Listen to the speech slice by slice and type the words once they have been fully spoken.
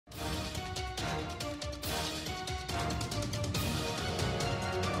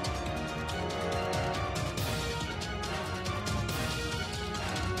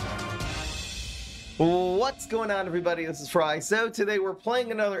What's going on, everybody? This is Fry. So today we're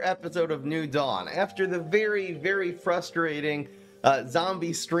playing another episode of New Dawn. After the very frustrating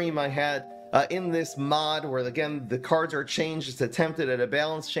zombie stream I had in this mod, where again the cards are changed, it's attempted at a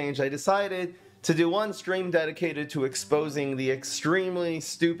balance change, I decided to do one stream dedicated to exposing the extremely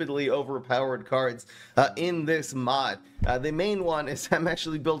stupidly overpowered cards in this mod. The main one is I'm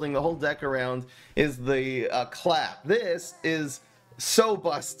actually building the whole deck around is the clap. This is so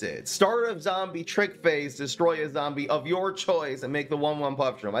busted. Start of zombie, trick phase, destroy a zombie of your choice and make the 1/1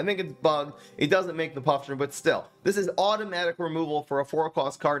 puff drum. I think it's bugged. It doesn't make the puff drum, but still. This is automatic removal for a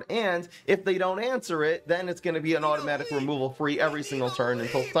 4-cost card, and if they don't answer it, then it's going to be an automatic removal free every single turn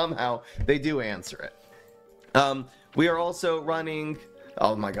until somehow they do answer it. We are also running...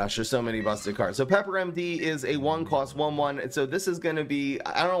 Oh my gosh, there's so many busted cards. So Pepper MD is a 1-cost 1/1, and so this is going to be,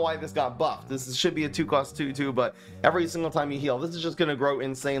 I don't know why this got buffed. Should be a 2-cost 2/2, but every single time you heal, this is just going to grow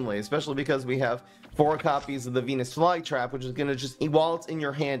insanely, especially because we have 4 copies of the Venus Flytrap, which is going to just, while it's in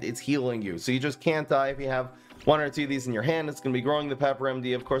your hand, it's healing you. So you just can't die if you have 1 or 2 of these in your hand. It's going to be growing the Pepper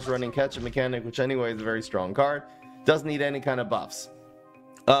MD, of course, running Catch a Mechanic, which anyway is a very strong card. Doesn't need any kind of buffs.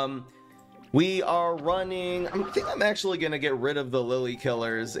 We are running, I think I'm actually going to get rid of the Lily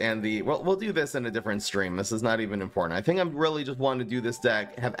Killers and the, well, we'll do this in a different stream. This is not even important. I think I'm really just wanting to do this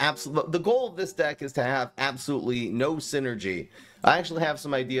deck, the goal of this deck is to have absolutely no synergy. I actually have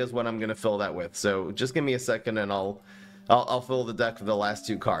some ideas what I'm going to fill that with, so just give me a second and I'll fill the deck for the last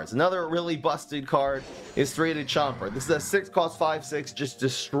 2 cards. Another really busted card is 3-headed Chomper. This is a 6-cost 5/6, just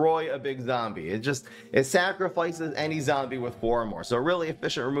destroy a big zombie. It sacrifices any zombie with 4 or more. So a really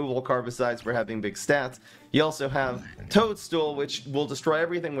efficient removal card besides for having big stats. You also have Toadstool, which will destroy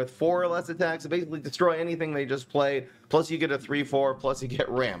everything with 4 or less attacks. So basically destroy anything they just played, plus you get a 3/4, plus you get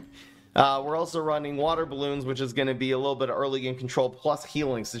ramp. We're also running Water Balloons, which is going to be a little bit of early game control plus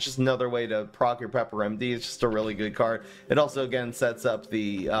healing, so it's just another way to proc your Pepper MD. It's just a really good card. It also, again, sets up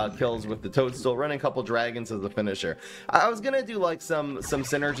the kills with the Toadstool, running a couple Dragons as a finisher. I was going to do like some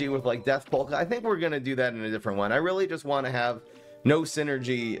synergy with like Death Polka. I think we're going to do that in a different one. I really just want to have no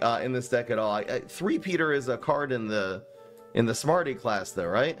synergy in this deck at all. 3-Peter is a card in the Smarty class though,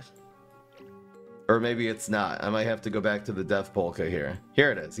 right? Or maybe it's not. I might have to go back to the Death Polka here.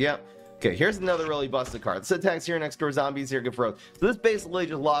 Here it is. Yep. Okay, here's another really busted card. This attacks here next door, zombies here, get froze. So this basically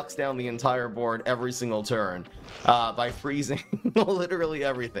just locks down the entire board every single turn by freezing literally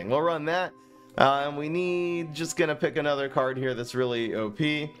everything. We'll run that. And we need, just gonna pick another card here that's really OP.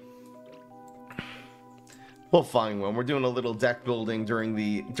 We'll find one. We're doing a little deck building during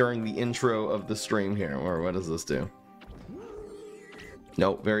the intro of the stream here. Or what does this do?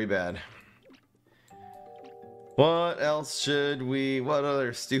 Nope, very bad. What else should we... What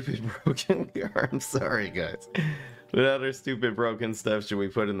other stupid broken... I'm sorry, guys. What other stupid broken stuff should we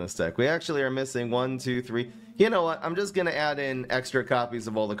put in this deck? We actually are missing 1, 2, 3... You know what? I'm just going to add in extra copies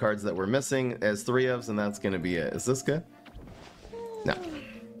of all the cards that we're missing as 3 ofs, and that's going to be it. Is this good? No.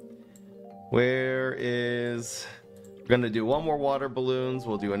 Where is... We're going to do 1 more Water Balloons.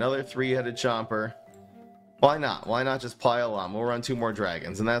 We'll do another 3-headed Chomper. Why not? Why not just pile on? We'll run 2 more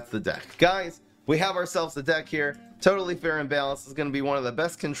Dragons, and that's the deck. Guys... We have ourselves a deck here, totally fair and balanced. It's going to be one of the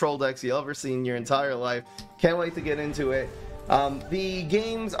best control decks you'll ever see in your entire life. Can't wait to get into it. The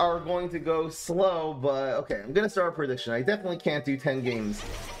games are going to go slow, but okay, I'm going to start a prediction. I definitely can't do 10 games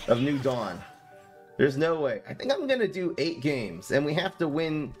of New Dawn. There's no way. I think I'm going to do 8 games, and we have to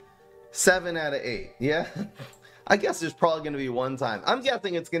win 7 out of 8, yeah? I guess there's probably going to be one time. I'm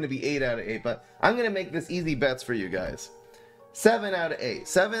guessing it's going to be 8 out of 8, but I'm going to make this easy bets for you guys. 7 out of 8.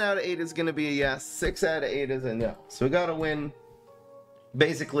 7 out of 8 is going to be a yes. 6 out of 8 is a no. So we got to win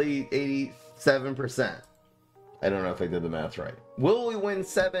basically 87%. I don't know if I did the math right. Will we win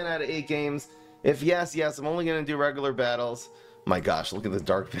 7 out of 8 games? If yes, yes. I'm only going to do regular battles. My gosh, look at this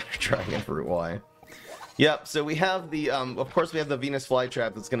Dark Bitter Dragon Fruit. Why? Yep, so we have the, of course we have the Venus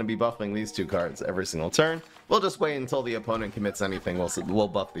Flytrap that's going to be buffing these 2 cards every single turn. We'll just wait until the opponent commits anything. We'll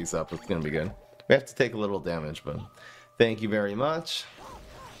buff these up. It's going to be good. We have to take a little damage, but... Thank you very much.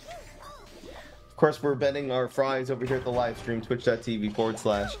 Of course, we're betting our fries over here at the live stream,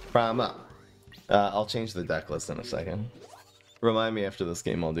 twitch.tv/PrimeUp. I'll change the deck list in a second. Remind me after this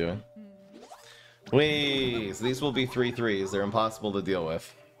game I'll do it. Whee! So these will be 3/3s. They're impossible to deal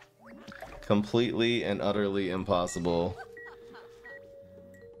with. Completely and utterly impossible.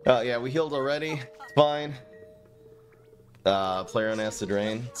 Yeah, we healed already. It's fine. Player on Acid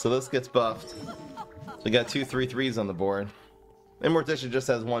Rain. So this gets buffed. So we got 2 3/3s on the board. And Morticia just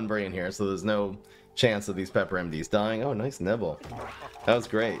has 1 brain here, so there's no chance of these Pepper MDs dying. Oh, nice nibble. That was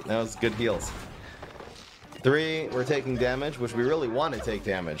great. That was good heals. 3, we're taking damage, which we really want to take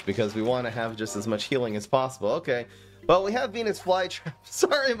damage because we want to have just as much healing as possible. Okay, well, we have Venus Flytrap.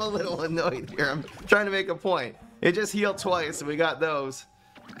 Sorry, I'm a little annoyed here. I'm trying to make a point. It just healed twice, and we got those.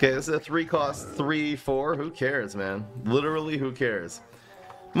 Okay, this is a 3 cost, 3, 4. Who cares, man? Literally, who cares?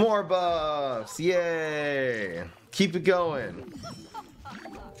 More buffs! Yay! Keep it going.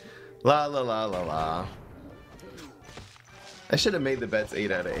 La la la la la. I should have made the bets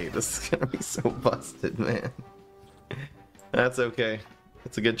 8 out of 8. This is gonna be so busted, man. That's okay.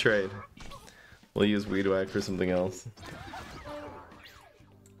 It's a good trade. We'll use Weed Whack for something else.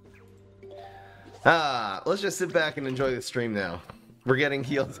 Let's just sit back and enjoy the stream now. We're getting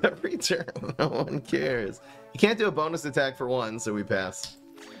healed every turn. No one cares. You can't do a bonus attack for 1, so we pass.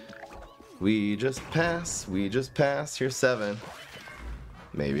 We just pass. We just pass. Here's 7.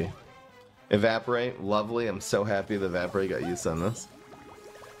 Maybe. Evaporate. Lovely. I'm so happy the Evaporate got used on this.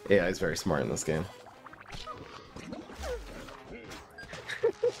 AI is very smart in this game.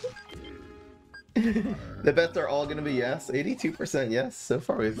 The bets are all going to be yes. 82% yes. So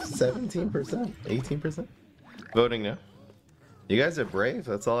far we have 17%. 18%. Voting no. You guys are brave.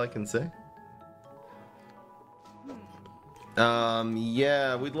 That's all I can say.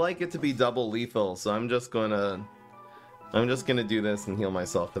 Yeah, we'd like it to be double lethal, so I'm just gonna do this and heal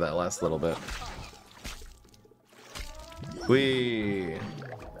myself for that last little bit. Whee!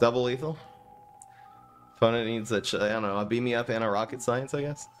 Double lethal? Opponent needs a, I don't know, a beam me up and a rocket science, I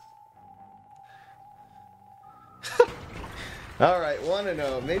guess? Alright,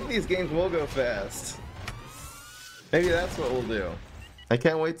 1-0. Maybe these games will go fast. Maybe that's what we'll do. I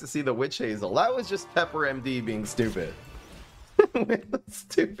can't wait to see the Witch Hazel. That was just Pepper MD being stupid. With the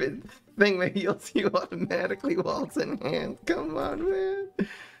stupid thing that heals you automatically while it's in hand. Come on, man.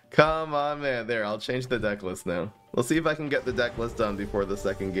 Come on, man. There, I'll change the deck list now. We'll see if I can get the deck list done before the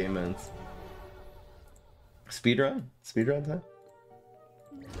second game ends. Speedrun? Speedrun time?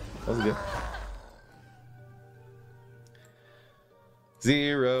 That was good.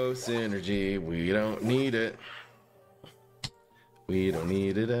 Zero synergy. We don't need it. We don't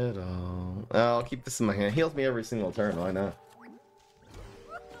need it at all. I'll keep this in my hand. It heals me every single turn. Why not?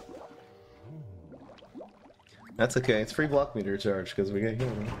 That's okay. It's free block meter charge because we get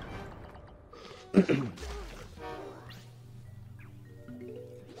healed.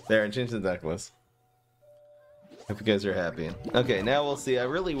 There, I changed the deck list. Hope you guys are happy. Okay, now we'll see. I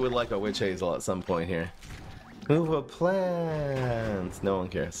really would like a Witch Hazel at some point here. Move a plant. No one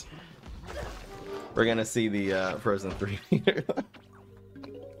cares. We're gonna see the Frozen 3 meter.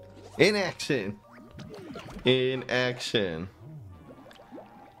 In action. In action.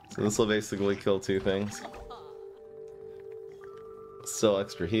 So this will basically kill 2 things. Still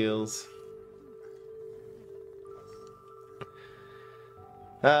extra heals.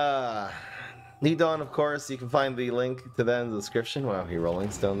 New Dawn, of course. You can find the link to that in the description. Wow, he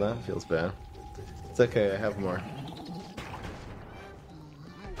Rolling Stone that. Feels bad. It's okay, I have more.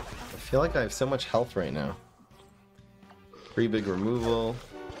 I feel like I have so much health right now. Pretty big removal.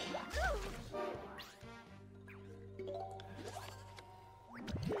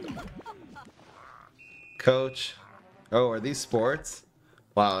 Coach. Oh, are these sports?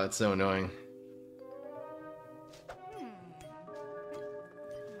 Wow, that's so annoying.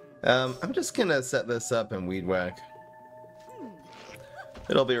 I'm just gonna set this up and Weed Whack.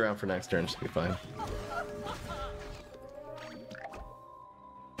 It'll be around for next turn, should be fine.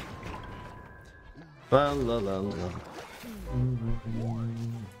 La la la la.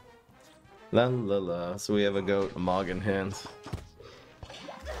 La la la. So we have a goat, a Mog in hand.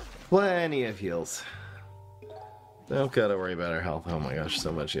 Plenty of heals. Don't gotta worry about our health. Oh my gosh,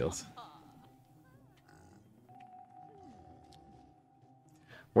 so much heals.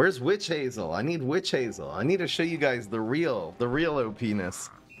 Where's Witch Hazel? I need Witch Hazel. I need to show you guys the real OP-ness.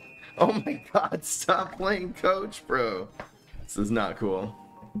 Oh my god, stop playing Coach, bro. This is not cool.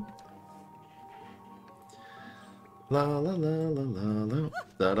 La la la la la la.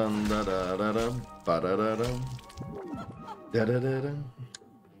 Da dum da da da dum. Ba da da dum. Da da da dum.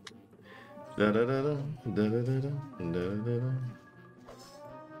 Da da da dum. Da da da dum. Da da da.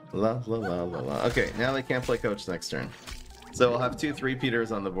 La la la la la. Okay, now they can't play Coach next turn. So we'll have 2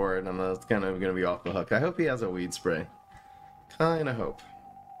 3-peaters on the board, and that's kind of going to be off the hook. I hope he has a weed spray. Kinda hope.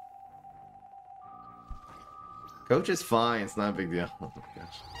 Coach is fine. It's not a big deal. Oh my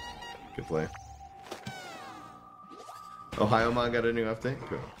gosh. Good play. Ohio Mon got a new update?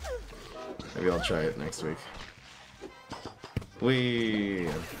 Cool. Maybe I'll try it next week. We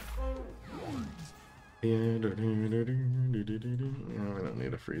don't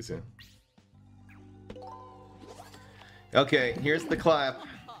need a freeze yet. Okay, here's the clap.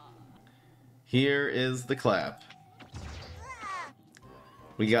 Here is the clap.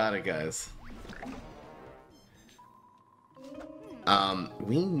 We got it, guys.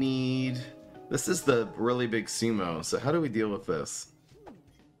 We need... This is the really big sumo, so how do we deal with this?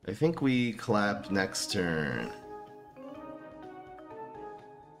 I think we clap next turn.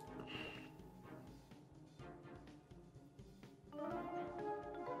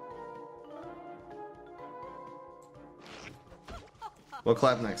 We'll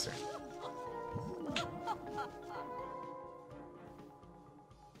clap next turn.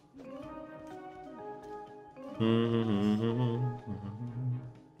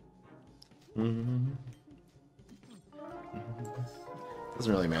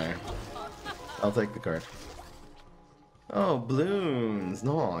 Doesn't really matter. I'll take the card. Oh, balloons.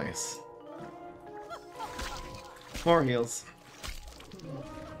 Nice. More heals.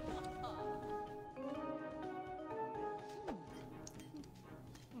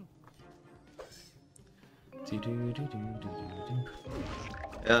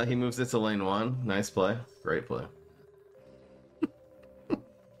 He moves it to lane 1. Nice play. Great play.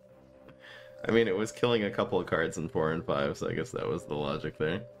 I mean, it was killing a couple of cards in 4 and 5, so I guess that was the logic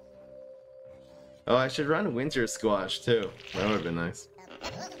there. Oh, I should run Winter Squash, too. That would have been nice.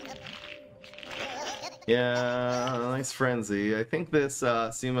 Yeah, nice Frenzy. I think this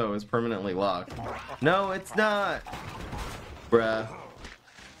sumo is permanently locked. No, it's not! Bruh.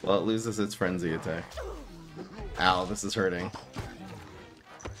 Well, it loses its Frenzy attack. Ow, this is hurting.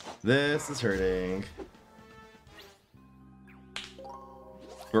 This is hurting.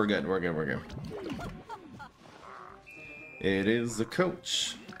 We're good, we're good, we're good. It is the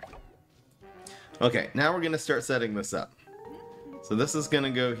coach. Okay, now we're gonna start setting this up. So this is gonna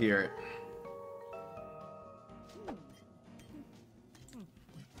go here.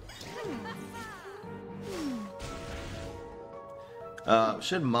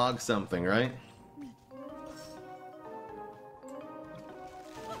 Should Mog something, right?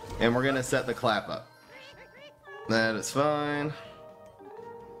 And we're gonna set the clap up. That is fine.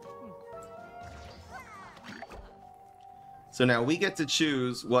 So now we get to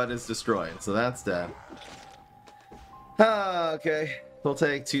choose what is destroyed. So that's dead. Okay. We'll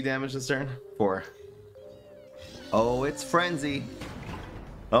take 2 damage this turn. 4. Oh, it's Frenzy.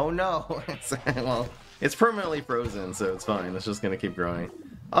 Oh no. Well, it's permanently frozen, so it's fine. It's just gonna keep growing.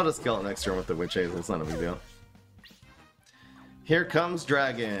 I'll just kill it next turn with the Witch Hazel. It's not a big deal. Here comes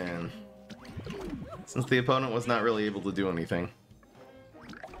Dragon. Since the opponent was not really able to do anything,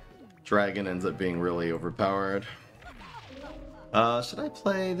 Dragon ends up being really overpowered. Should I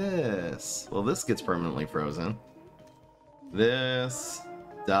play this? Well, this gets permanently frozen. This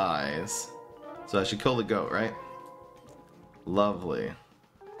dies. So I should kill the goat, right? Lovely.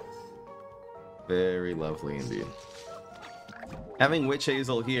 Very lovely indeed. Having Witch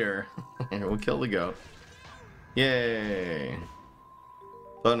Hazel here, we'll kill the goat. Yay!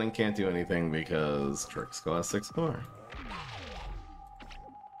 Opponent can't do anything because Tricks cost 6 more.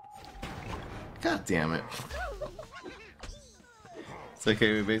 God damn it. It's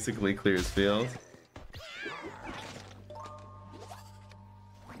okay, we basically clears field.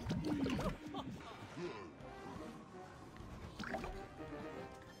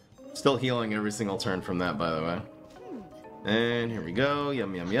 Still healing every single turn from that, by the way. And here we go.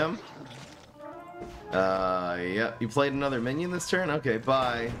 Yum, yum, yum. Yeah, you played another minion this turn? Okay,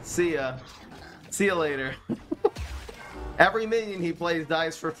 bye. See ya. See ya later. Every minion he plays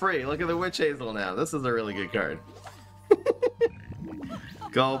dies for free. Look at the Witch Hazel now. This is a really good card.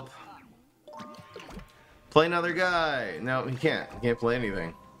 Gulp. Play another guy. No, he can't. He can't play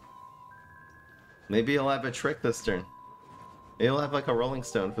anything. Maybe he'll have a trick this turn. Maybe he'll have like a Rolling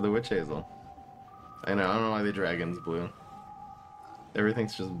Stone for the Witch Hazel. I don't know why the dragon's blue.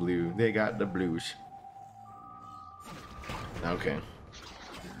 Everything's just blue. They got the blues. Okay.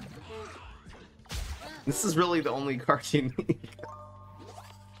 This is really the only card you need.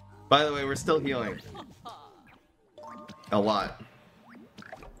 By the way, we're still healing. A lot.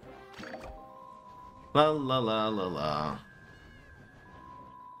 La la la la la.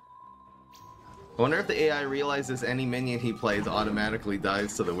 I wonder if the AI realizes any minion he plays automatically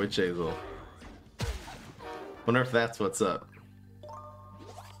dies to the Witch Hazel. Wonder if that's what's up.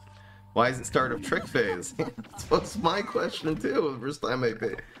 Why is it start of trick phase? That's my question too. The first time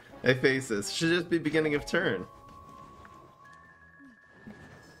I face this. Should just be beginning of turn.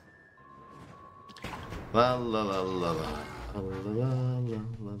 La la la la la la la la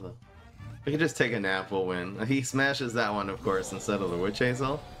la la. We can just take a nap, we'll win. He smashes that one, of course, instead of the Witch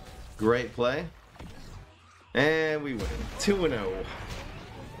Hazel. Great play. And we win. 2-0.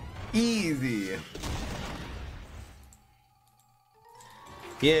 Easy.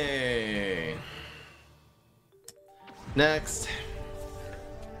 Yay! Next.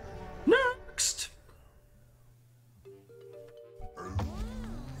 Next!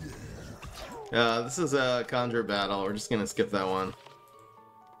 This is a Conjure battle. We're just gonna skip that one.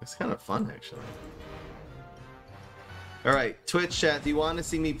 It's kind of fun, actually. Alright, Twitch chat, do you want to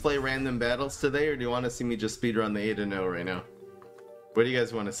see me play random battles today, or do you want to see me just speedrun the 8-0 right now? What do you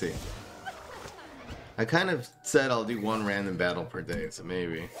guys want to see? I kind of said I'll do one random battle per day, so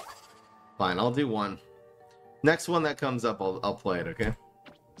maybe. Fine, I'll do one. Next one that comes up, I'll play it, okay?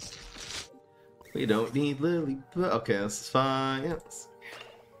 We don't need Lily. Okay, this is fine. Yes.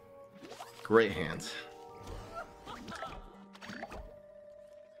 Great hand.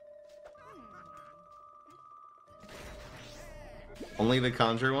 Only the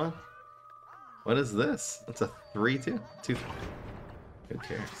Conjure one? What is this? It's a 3-2? 2-3. Who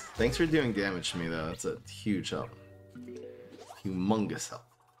cares? Thanks for doing damage to me, though. That's a huge help. Humongous help.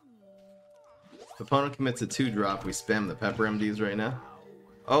 If opponent commits a 2-drop, we spam the Pepper MDs right now.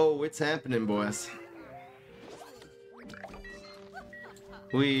 Oh, it's happening, boys.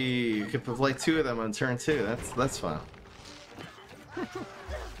 We could play 2 of them on turn 2. That's fun.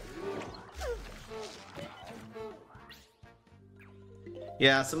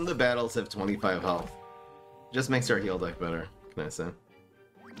 Yeah, some of the battles have 25 health. Just makes our heal deck better, can I say?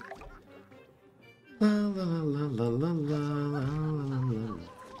 La, la, la, la, la, la, la, la, la.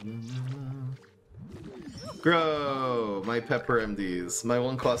 Grow! My Pepper MDs. My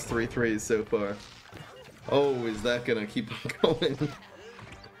one cost 3/3 so far. Oh, is that gonna keep on going?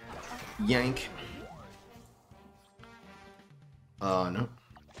 Yank. No.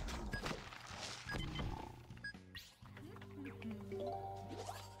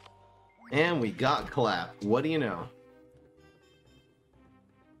 And we got Clap. What do you know?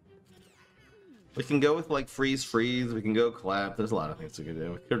 We can go with like Freeze. We can go Clap. There's a lot of things we could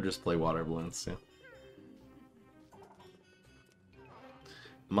do. We could just play Water Balloons too.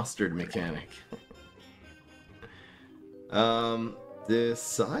 Mustard Mechanic.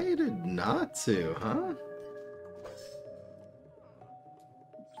 Decided not to, huh?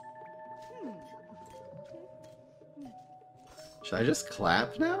 Should I just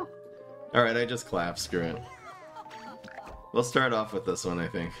Clap now? Alright, I just Clap. Screw it. We'll start off with this one, I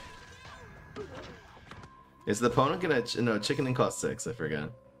think. Is the opponent gonna... No, Chickening cost 6, I forgot.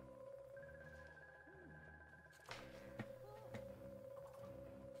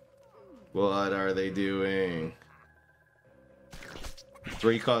 What are they doing?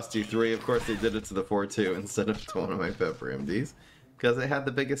 3 cost you 3. Of course they did it to the 4-2 instead of to one of my Pepper MDs. Because I had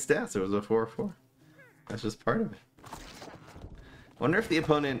the biggest stats. It was a 4-4. That's just part of it. Wonder if the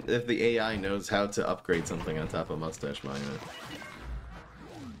opponent, if the AI knows how to upgrade something on top of Mustache Monument.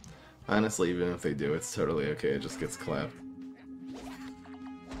 Honestly, even if they do, it's totally okay. It just gets clapped.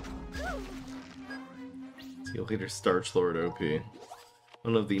 Seal Leader Starch Lord OP.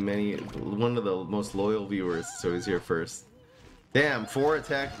 One of the most loyal viewers, so he's here first. Damn, 4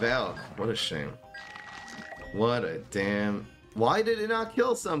 attack Valk. What a shame. What a damn... Why did it not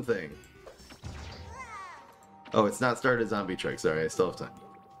kill something? Oh, it's not started zombie trick. Sorry, I still have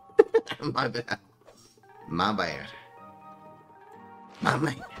time. My bad. My bad. My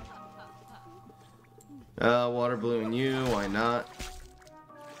man. Water Balloon you, why not?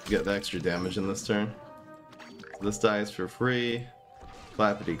 Get the extra damage in this turn. So this dies for free.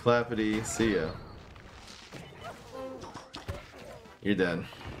 Clappity clappity. See ya. You're dead.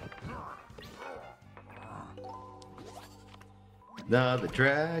 Nah, the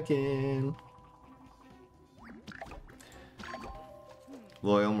dragon.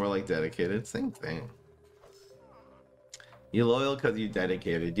 Loyal, more like dedicated. Same thing. You loyal because you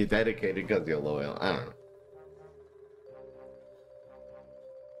dedicated. You dedicated because you're loyal. I don't know.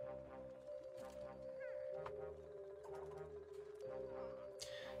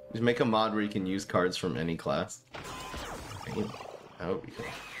 Just make a mod where you can use cards from any class. I hope you can.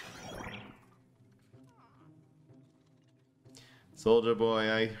 Soldier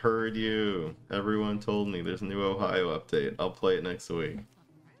Boy, I heard you. Everyone told me there's a new Ohio update. I'll play it next week.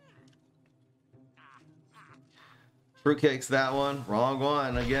 Fruitcake's that one. Wrong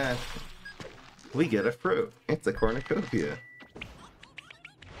one again. We get a fruit. It's a cornucopia.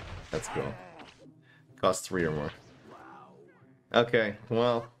 That's cool. Costs 3 or more. Okay,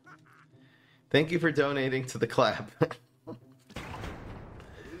 well. Thank you for donating to the clap.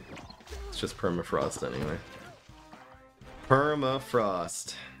 It's just permafrost anyway.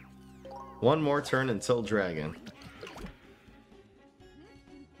 Permafrost. One more turn until dragon.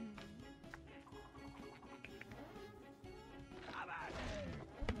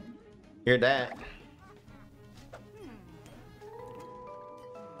 Hear that?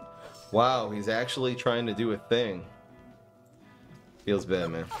 Wow, he's actually trying to do a thing. Feels bad,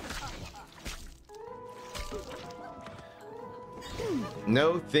 man.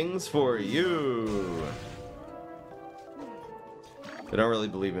 No things for you. I don't really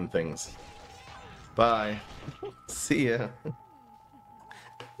believe in things. Bye. See ya.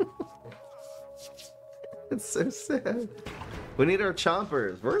 It's so sad. We need our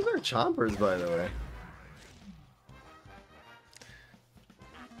chompers. Where's our chompers, by the way?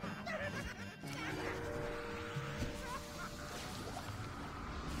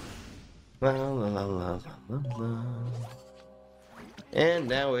 La, la, la, la, la, la. And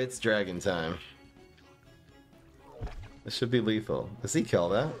now it's dragon time. This should be lethal. Does he kill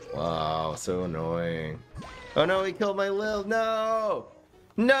that? Wow, so annoying. Oh no, he killed my Lil. No!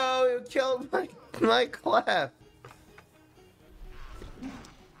 No, he killed my Clef.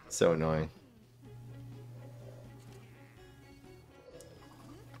 So annoying.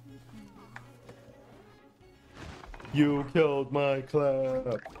 You killed my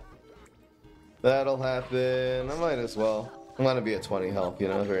Clef. That'll happen. I might as well. I'm gonna be at 20 health, you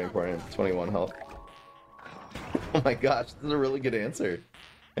know, very important. 21 health. Oh my gosh, this is a really good answer.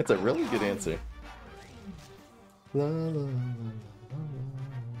 It's a really good answer. La, la, la, la, la.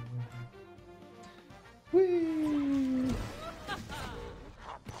 Whee!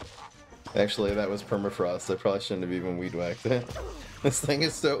 Actually, that was permafrost. I probably shouldn't have even weed whacked it. This thing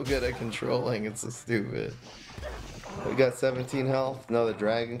is so good at controlling, it's so stupid. We got 17 health. Another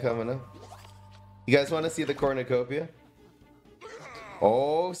dragon coming up. You guys want to see the cornucopia?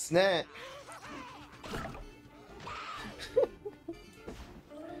 Oh, snap!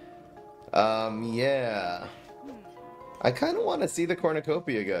 Yeah. I kind of want to see the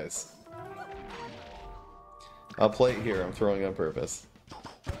cornucopia, guys. I'll play it here. I'm throwing on purpose.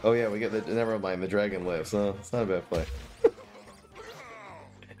 Oh yeah, we get the... Never mind, the dragon lives. No, it's not a bad play.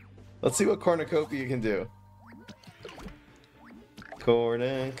 Let's see what cornucopia can do.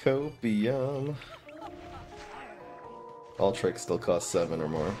 Cornucopium. All tricks still cost 7 or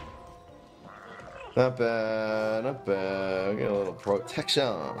more. Not bad, not bad. We get a little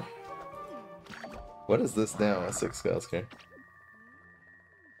protection. What is this now? A 6 cost here.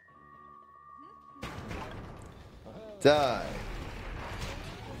 Die.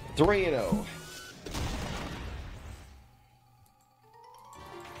 3-0.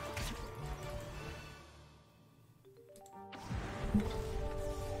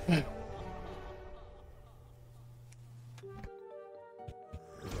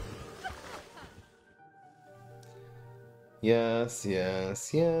 Yes,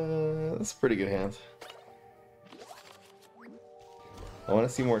 yes, yes. That's a pretty good hand. I want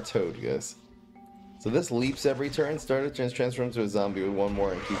to see more Toad, guys. So this leaps every turn. Started transform into a zombie with 1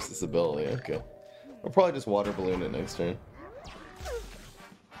 more and keeps this ability. Okay. I'll probably just water balloon it next turn.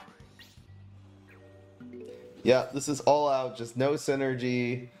 Yeah, this is all out. Just no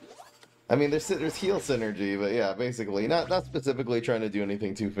synergy. I mean, there's heal synergy, but yeah, basically not specifically trying to do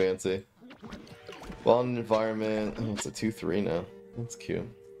anything too fancy. Well, in environment, oh, it's a 2/3 now. That's cute.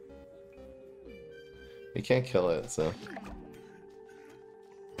 You can't kill it, so.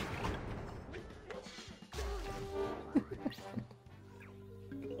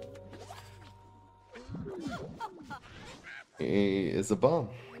 He is a bomb.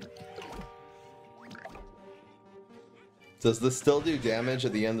 Does this still do damage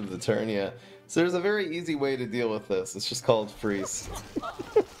at the end of the turn? Yeah. So there's a very easy way to deal with this. It's just called freeze.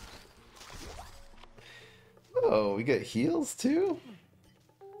 Oh, we get heals too?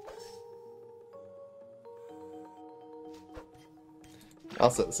 I'll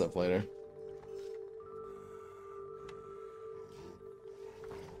set this up later.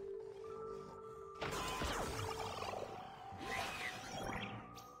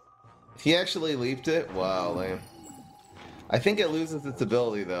 He actually leaped it? Wow, lame. I think it loses its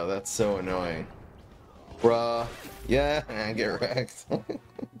ability though. That's so annoying. Bruh. Yeah, get wrecked.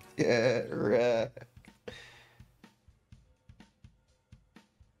 Get wrecked.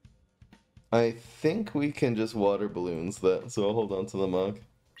 I think we can just water balloons that, so I'll hold on to the mug.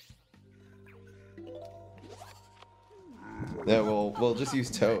 Yeah, we'll just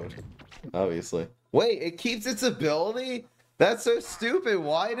use Toad, obviously. Wait, it keeps its ability? That's so stupid.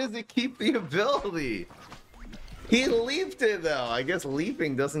 Why does it keep the ability? He leaped it though. I guess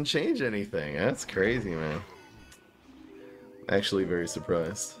leaping doesn't change anything. That's crazy, man. Actually very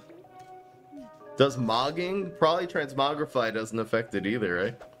surprised. Does mogging? Probably transmogrify doesn't affect it either,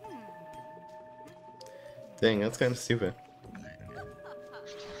 right? Dang, that's kind of stupid.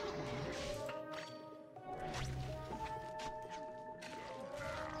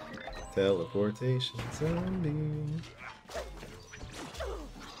 Teleportation zombie.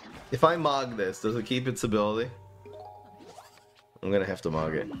 If I Mog this, does it keep its ability? I'm gonna have to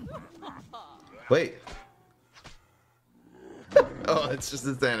Mog it. Wait. Oh, it's just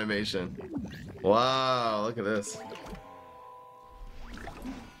its animation. Wow, look at this.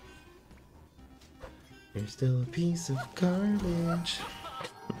 You're still a piece of garbage.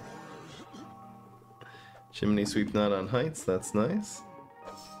 Chimney sweep not on heights, that's nice.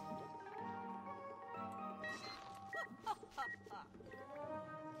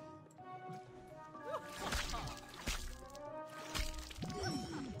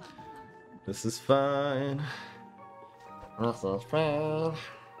 This is fine. This is fine.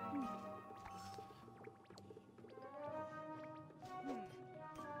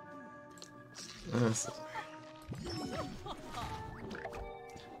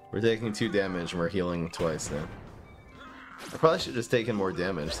 We're taking 2 damage and we're healing twice now. I probably should have just taken more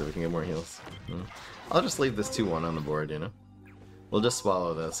damage so we can get more heals. I'll just leave this 2-1 on the board, you know? We'll just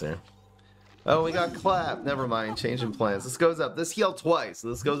swallow this here. Oh, we got clap. Never mind. Changing plans. This goes up. This healed twice. So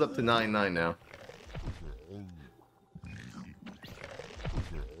this goes up to 9-9 now.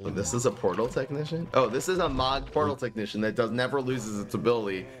 Oh, this is a portal technician? Oh, this is a mod portal technician that never loses its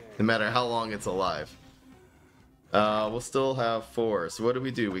ability no matter how long it's alive. We'll still have 4. So what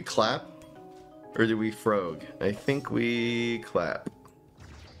do? We clap? Or do we frog? I think we clap.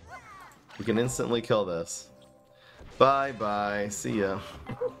 We can instantly kill this. Bye-bye. See ya.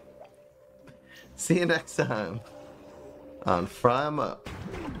 See you next time on Fry 'em Up.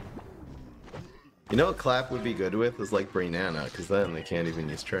 You know what clap would be good with is like Brainana, because then they can't even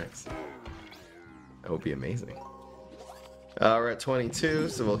use tricks. That would be amazing. We're at 22,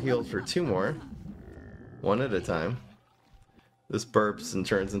 so we'll heal for 2 more. 1 at a time. This burps and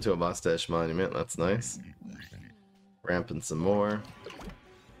turns into a mustache monument. That's nice. Ramping some more.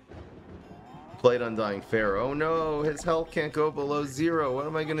 Played Undying Pharaoh. Oh no, his health can't go below 0. What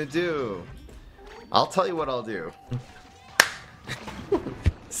am I gonna do? I'll tell you what I'll do.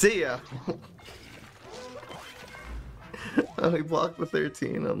 See ya. Oh, he blocked the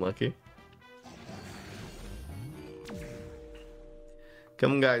 13. Unlucky.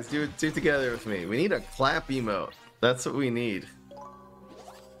 Come on, guys. Do it together with me. We need a clap emote. That's what we need.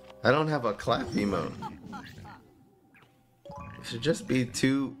 I don't have a clap emote. It should just be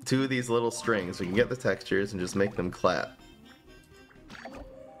two of these little strings. We can get the textures and just make them clap.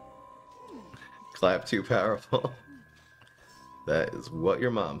 Clap too powerful. That is what your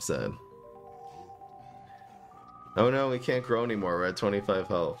mom said. Oh no, we can't grow anymore. We're at 25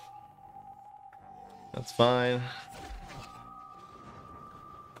 health. That's fine.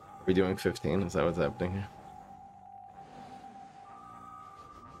 Are we doing 15? Is that what's happening here?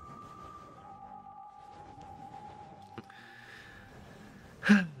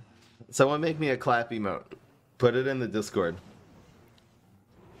 Someone make me a clap emote. Put it in the Discord.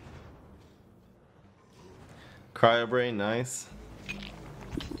 Cryobrain, nice.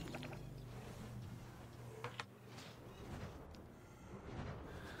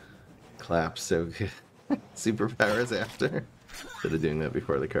 Clap, so good. Superpowers after. Instead of doing that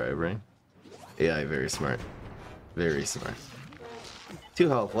before the cryobrain. AI, very smart. Very smart. 2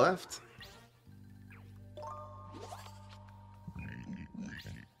 health left.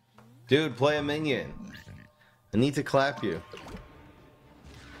 Dude, play a minion. I need to clap you.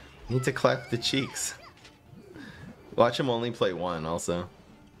 I need to clap the cheeks. Watch him only play 1 also.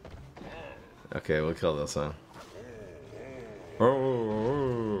 Okay, we'll kill this one.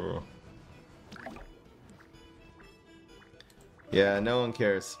 Oh. Yeah, no one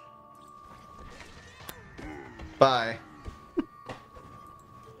cares. Bye.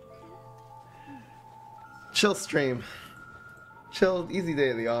 Chill stream. Chill, easy day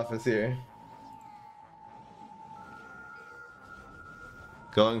at the office here.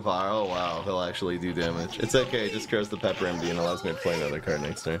 Going viral? Wow, he'll actually do damage. It's okay, it just cures the Pepper MD and allows me to play another card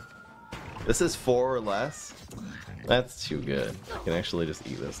next turn. This is 4 or less? That's too good. I can actually just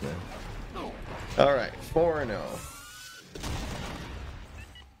eat this now. Alright, 4-0.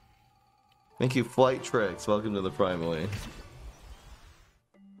 Thank you, Flight Tricks. Welcome to the Primal League.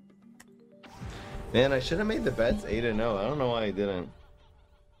 Man, I should have made the bets 8-0. I don't know why I didn't.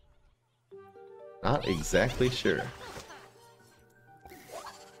 Not exactly sure.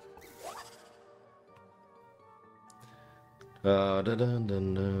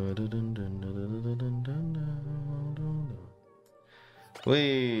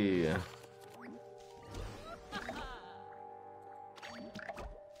 Wee.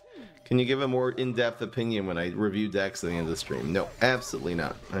 Can you give a more in-depth opinion when I review decks at the end of the stream? No, absolutely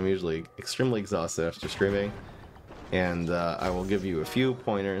not. I'm usually extremely exhausted after streaming, and I will give you a few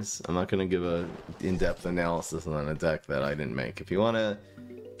pointers. I'm not going to give a in-depth analysis on a deck that I didn't make. If you want to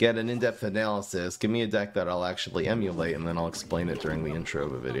get an in-depth analysis, give me a deck that I'll actually emulate, and then I'll explain it during the intro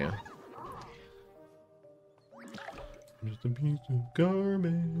of a video. Just a piece of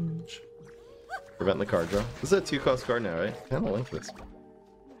garbage. Prevent the card draw. This is a 2-cost card now, right? I kind of like this.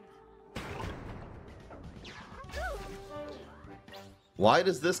 Why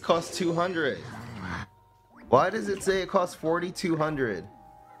does this cost 200? Why does it say it costs 4,200?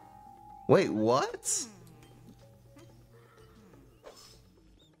 Wait, what?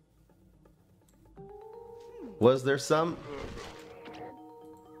 Was there some...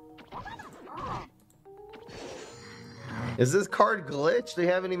 Is this card glitched? They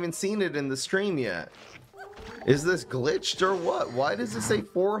haven't even seen it in the stream yet. Is this glitched or what? Why does it say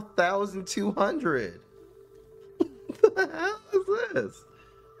 4,200? What the hell is this?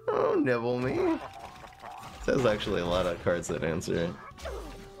 Oh, nibble me. It says actually a lot of cards that answer it.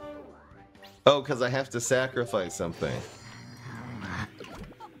 Oh, because I have to sacrifice something.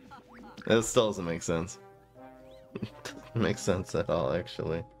 That still doesn't make sense. Doesn't make sense at all,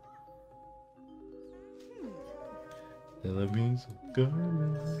 actually. Garbage.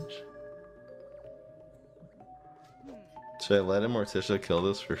 Should I let him or Tisha kill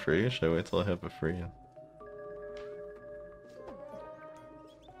this for free? Or should I wait till I have it free?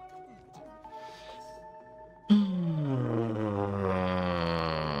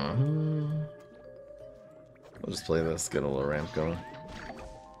 I'll just play this, get a little ramp going.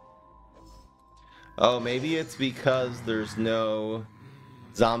 Oh, maybe it's because there's no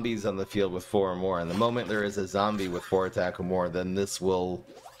zombies on the field with 4 or more, and the moment there is a zombie with 4 attack or more, then this will...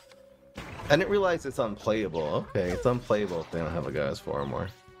 I didn't realize it's unplayable. Okay, it's unplayable if they don't have a guy who's 4 or more.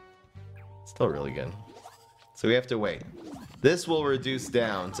 Still really good. So we have to wait. This will reduce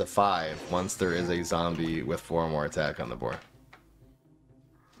down to 5 once there is a zombie with 4 or more attack on the board.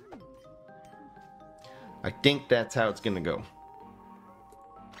 I think that's how it's gonna go.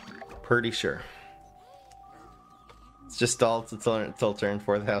 Pretty sure. It's just stalled until turn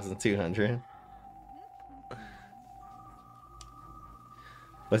 4,200.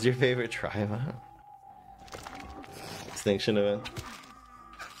 What's your favorite tribe? Extinction event?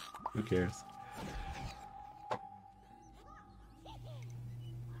 Who cares?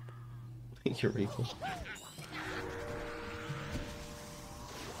 Eureka.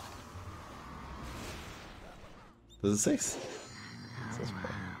 Does it 6?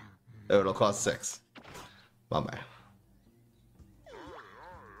 Oh, it'll cost 6. My bad.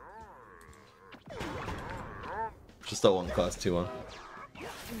 Just that one cost 2-1.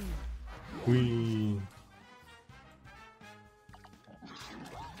 Whee.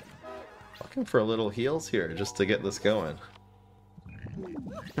 Looking for a little heals here just to get this going.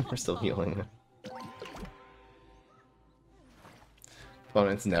 We're still healing.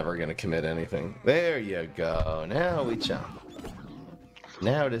 Opponent's never gonna commit anything. There you go. Now we chomp.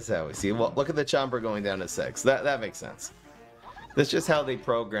 Now this is how we see. Well, look at the chomper going down to 6. That makes sense. That's just how they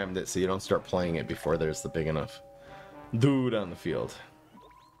programmed it, so you don't start playing it before there's the big enough dude on the field.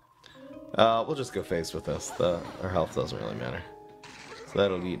 We'll just go face with this. Our health doesn't really matter. So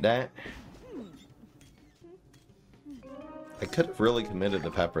that'll eat that. I could have really committed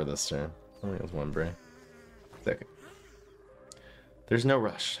the pepper this turn. Only has 1 brain. Second. There's no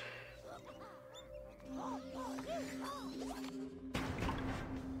rush.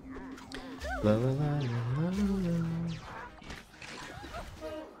 La, la, la, la, la, la.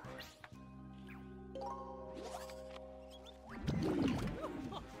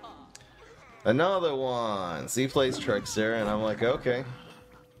 Another one. C plays Trickster, and I'm like, okay.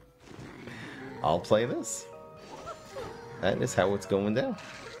 I'll play this. That is how it's going down.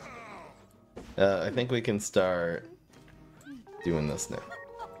 I think we can start doing this now.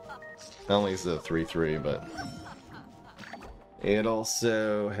 Not only is it a 3-3, but it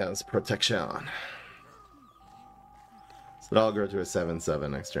also has protection. So it'll grow to a 7-7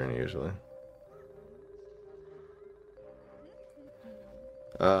 next turn usually.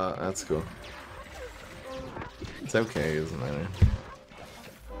 That's cool. It's okay, isn't it?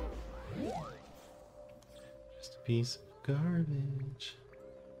 Just a piece of garbage.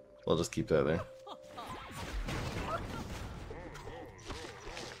 We'll just keep that there.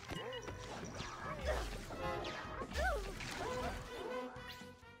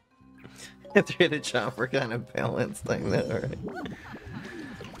 Through the chopper kind of balanced thing though, right?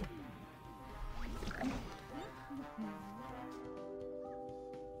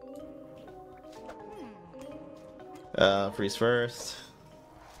 Freeze first.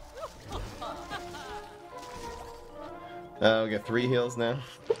 We got 3 heals now.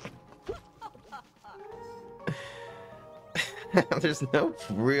 There's no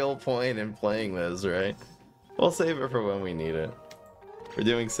real point in playing this, right? We'll save it for when we need it. We're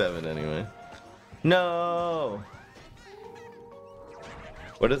doing 7 anyway. No!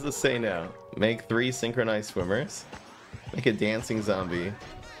 What does this say now? Make 3 synchronized swimmers. Make a dancing zombie.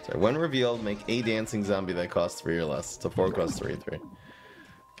 Sorry, when revealed, make a dancing zombie that costs 3 or less. So 4 costs 3, 3.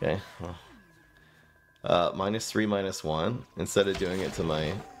 Okay. Well. -3, -1. Instead of doing it to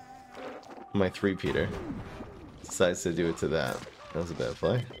my 3-peater. Decides to do it to that. That was a bad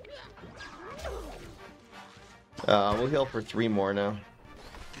play. We'll heal for 3 more now.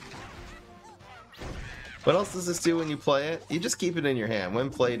 What else does this do when you play it? You just keep it in your hand.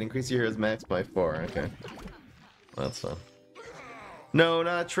 When played, increase your hero's max by 4. Okay. Well, that's fun. No,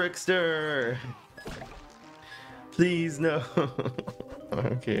 not Trickster! Please, no.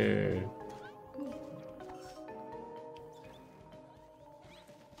 Okay.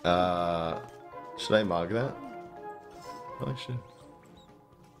 Should I mog that? Oh, I should.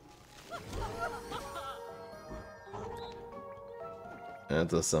 That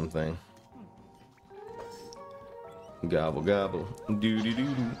does something. Gobble gobble. Doo doo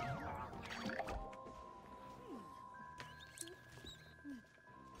doo doo.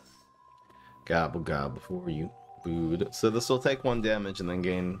 Gobble gobble for you. Booed. So this will take 1 damage and then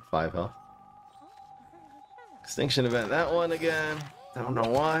gain 5 health. Extinction event. That one again. I don't know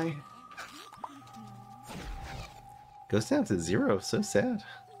why. Goes down to 0. So sad.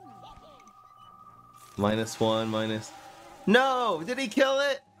 -1, minus. No! Did he kill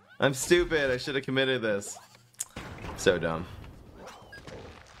it? I'm stupid. I should have committed this. So dumb.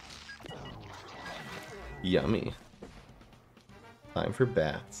 Yummy. Time for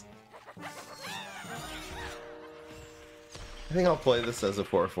bats. I think I'll play this as a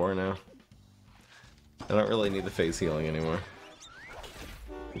 4-4 now. I don't really need the phase healing anymore.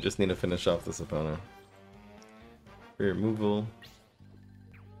 We just need to finish off this opponent. Removal.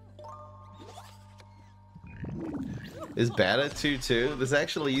 Is Bat a 2-2? This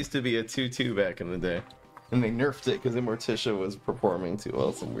actually used to be a 2-2 back in the day. And they nerfed it because Immorticia was performing too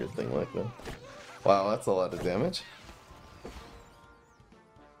well. Some weird thing like that. Wow, that's a lot of damage.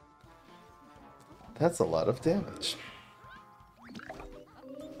 That's a lot of damage.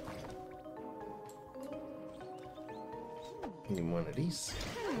 Need one of these.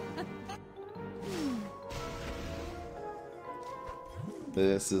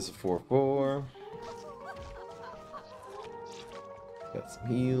 This is a 4-4. Got some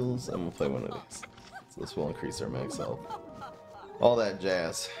heals. I'm gonna play one of these. So this will increase our max health. All that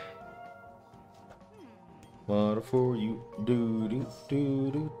jazz. Water for you. Do do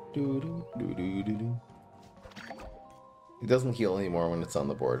do do do do do do do. It doesn't heal anymore when it's on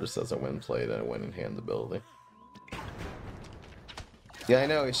the board. It just says a when played and a when in hand ability. Yeah, I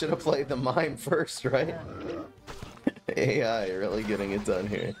know. He should have played the mime first, right? AI really getting it done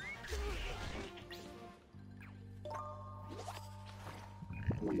here.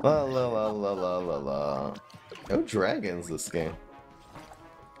 La la la la la la la. No dragons this game.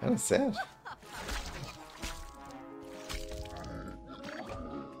 Kinda sad.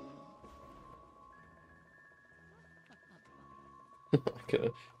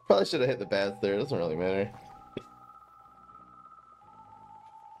 Probably should have hit the bats there. It doesn't really matter.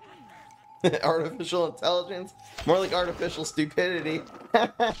 Artificial intelligence? More like artificial stupidity.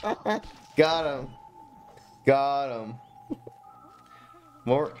 Got him. Got him.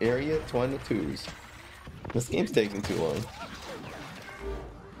 More Area 22s. This game's taking too long.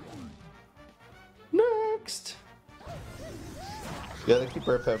 Next! Gotta keep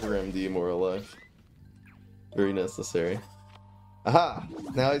our Pepper MD more alive. Very necessary. Aha!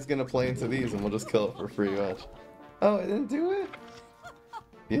 Now he's gonna play into these and we'll just kill it for free watch. Oh, it didn't do it?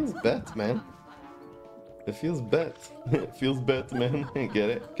 Feels bet, man. It feels bet. It feels bet, man.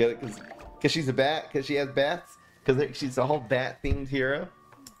 Get it? Get it? Cause she's a bat? Cause she has bats? Cause she's a whole bat-themed hero?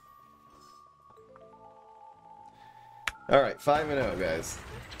 Alright, 5-0, guys.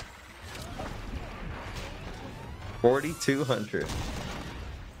 4,200.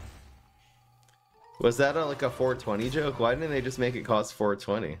 Was that like a 420 joke? Why didn't they just make it cost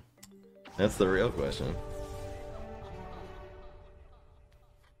 420? That's the real question.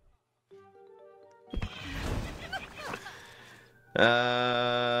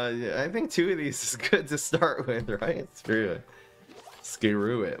 I think 2 of these is good to start with, right? Screw it.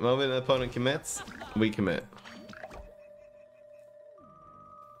 Screw it. Moment an opponent commits, we commit.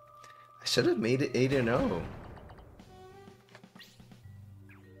 I should have made it 8-0.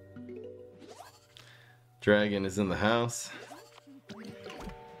 Dragon is in the house.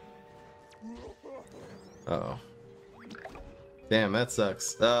 Uh-oh. Damn, that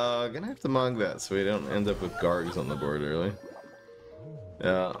sucks. Gonna have to mong that so we don't end up with Gargs on the board early.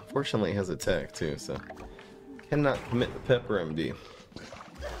 Fortunately, it has attack too, so cannot commit the Pepper MD.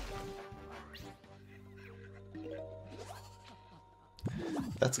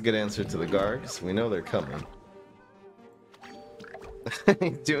 That's a good answer to the Gargs. We know they're coming.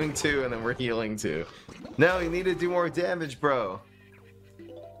 He's doing 2 and then we're healing 2. No, you need to do more damage, bro.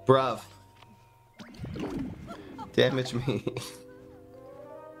 Bruv. Damage me.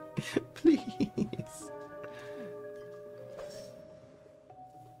 Please.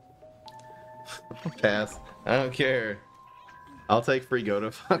 Pass. I don't care. I'll take free go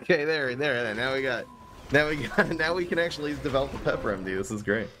to. Okay, there. Now we can actually develop the pepper MD. This is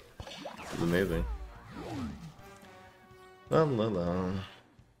great. This is amazing. La la la.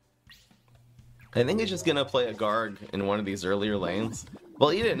 I think it's just gonna play a Garg in one of these earlier lanes.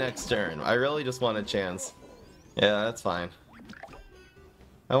 We'll eat it next turn. I really just want a chance. Yeah, that's fine.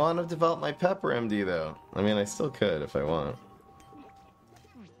 I want to develop my pepper MD though. I mean, I still could if I want.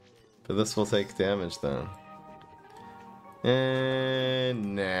 But this will take damage then.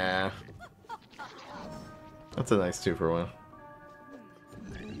 Nah. That's a nice 2-for-1.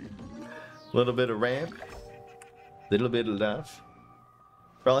 Little bit of ramp. Little bit of love.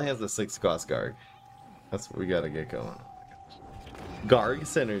 Probably has a 6-cost Garg. That's what we gotta get going. Garg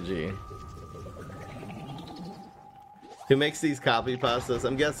synergy. Who makes these copy pastas?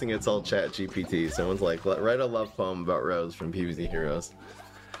 I'm guessing it's all Chat GPT. Someone's like, write a love poem about Rose from PvZ Heroes.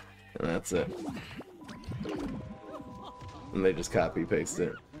 And that's it. And they just copy paste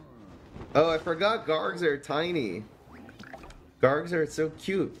it. Oh, I forgot Gargs are tiny. Gargs are so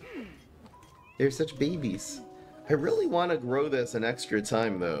cute. They're such babies. I really want to grow this an extra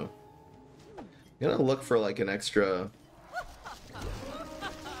time though. I'm gonna look for like an extra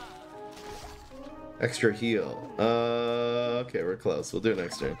heal. Okay, we're close. We'll do it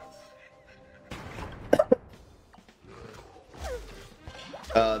next turn.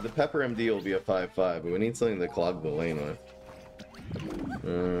 The Pepper MD will be a 5-5, but we need something to clog the lane with.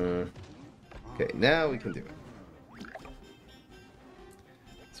 Okay, now we can do it.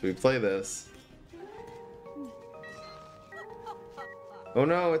 So we play this. Oh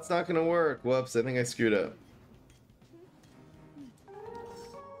no, it's not gonna work. Whoops, I think I screwed up.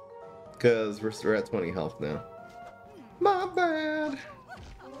 Because we're at 20 health now. My bad.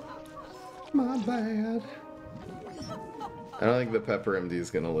 My bad. I don't think the Pepper MD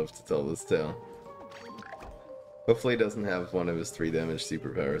is gonna live to tell this tale. Hopefully he doesn't have one of his 3 damage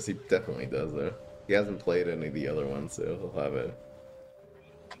superpowers. He definitely does though. He hasn't played any of the other ones, so he'll have it.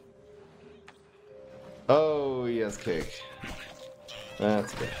 Oh, he has cake.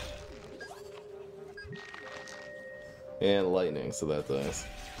 That's good. And lightning, so that dies.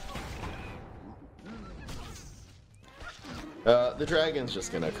 The dragon's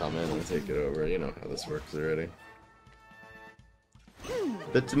just gonna come in and take it over. You know how this works already.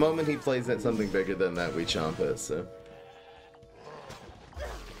 The moment he plays at something bigger than that, we chomp it, so.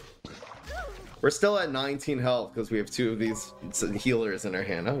 We're still at 19 health because we have 2 of these healers in our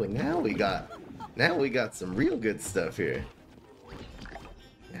hand. Oh, and now we got some real good stuff here.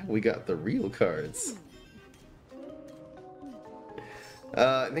 Now we got the real cards.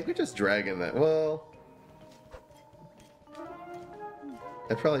 I think we're just dragging that. Well,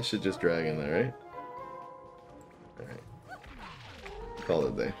 I probably should just drag in there, right? Alright. Call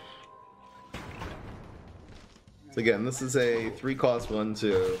it a day. So again, this is a 3-cost one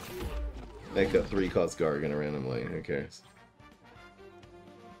to make a 3-cost Garg in a random lane. Who cares?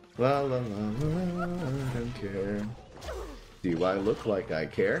 La la la la, I don't care. Do I look like I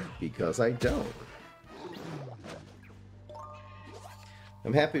care? Because I don't.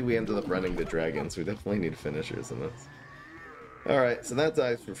 I'm happy we ended up running the dragons. We definitely need finishers in this. Alright, so that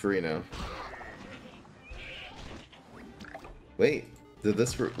dies for free now. Wait, did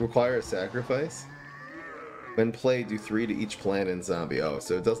this require a sacrifice? When played, do 3 to each plant and zombie. Oh,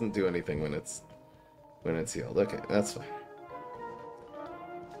 so it doesn't do anything when it's healed. Okay, that's fine.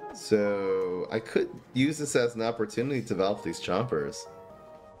 So I could use this as an opportunity to develop these chompers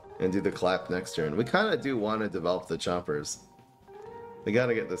and do the clap next turn. We kind of do want to develop the chompers. We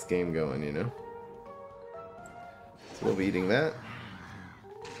gotta get this game going, you know? So we'll be eating that.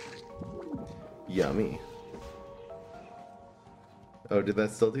 Yummy. Oh, did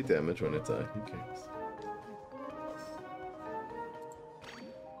that still do damage when it died? Who cares?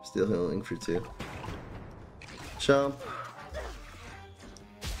 Still healing for 2. Chomp.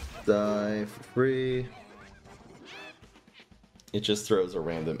 Die for free. It just throws a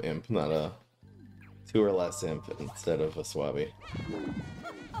random imp, not a 2 or less imp instead of a swabby.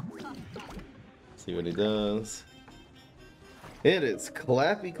 See what he does. It is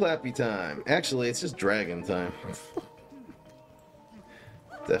clappy clappy time. Actually, it's just dragon time.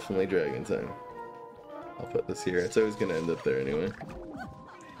 Definitely dragon time. I'll put this here. It's always gonna end up there anyway.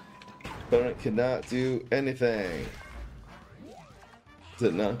 Opponent cannot do anything.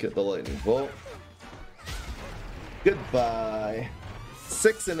 Did not get the lightning bolt. Goodbye.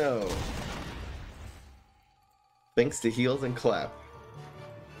 6-0. Thanks to heals and clap.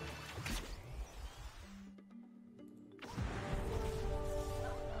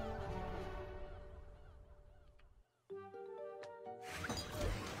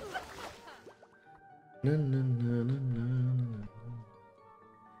 Na, na, na, na, na,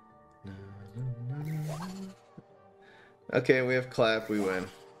 na, na, na. Okay, we have clap, we win.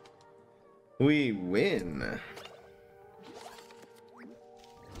 We win.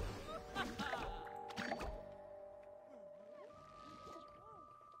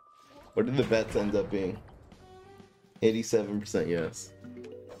 What did the bets end up being? 87% yes.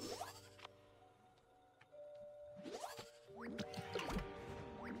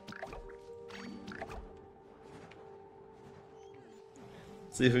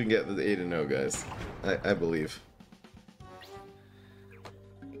 See if we can get the 8-0, guys. I believe.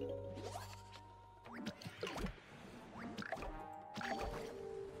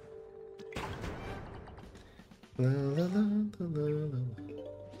 La, la, la, la, la.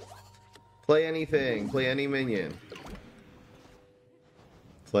 Play anything. Play any minion.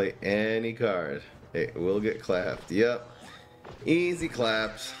 Play any card. Hey, we'll get clapped. Yep. Easy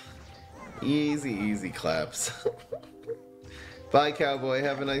claps. Easy, easy claps. Bye, cowboy.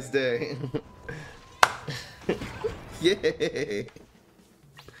 Have a nice day. Yay!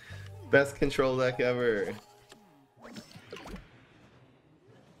 Best control deck ever.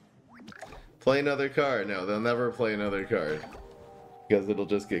 Play another card. No, they'll never play another card. Because it'll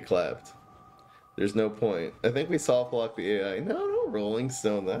just get clapped. There's no point. I think we soft block the AI. No, Rolling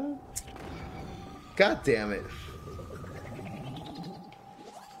Stone that. God damn it.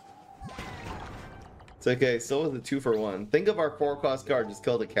 It's okay, still with a 2-for-1. Think of our 4-cost card, just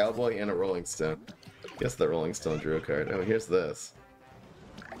killed a cowboy and a Rolling Stone. Guess the Rolling Stone drew a card. Oh, here's this.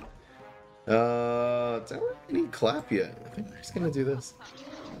 Don't really need clap yet. I think we're just gonna do this.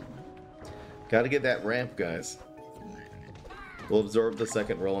 Gotta get that ramp, guys. We'll absorb the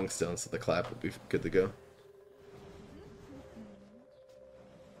second Rolling Stone, so the clap will be good to go.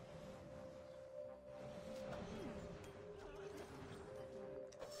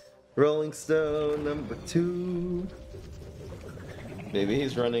 Rolling Stone number 2. Maybe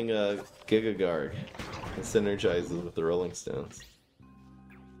he's running a Giga Guard and synergizes with the Rolling Stones.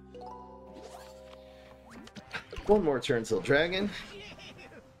 One more turn till Dragon.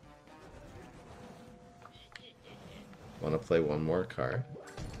 Want to play one more card?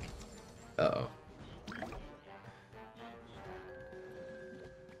 Uh-oh.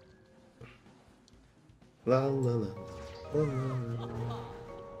 La la la la la la.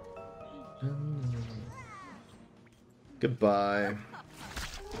 Goodbye.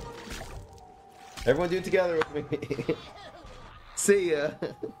 Everyone do it together with me. See ya.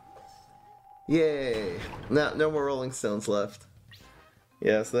 Yay. No more Rolling Stones left.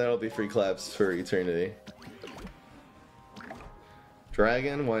 Yeah, so that'll be free claps for eternity.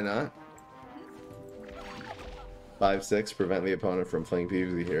 Dragon, why not? 5/6, prevent the opponent from playing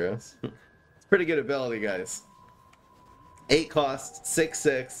PvZ heroes. It's pretty good ability, guys. 8 cost,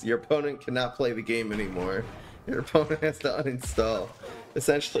 6/6. Your opponent cannot play the game anymore. Your opponent has to uninstall.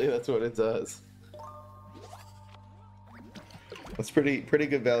 Essentially, that's what it does. That's pretty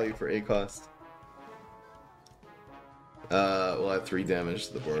good value for 8 cost. We'll add 3 damage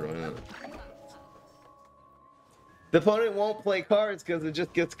to the board. Why not? The opponent won't play cards because it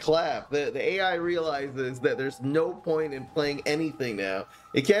just gets clapped. The AI realizes that there's no point in playing anything now.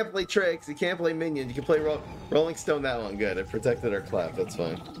 It can't play tricks, it can't play minions, you can play Rolling Stone that one. Good, it protected our clap, that's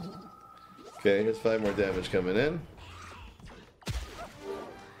fine. Okay, here's 5 more damage coming in.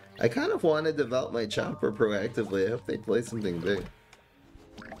 I kind of want to develop my chopper proactively. I hope they play something big.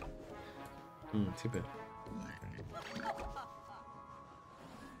 Too bad.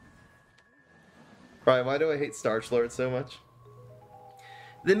 Brian, why do I hate Starchlord so much?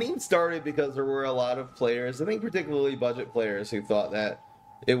 The meme started because there were a lot of players, I think particularly budget players, who thought that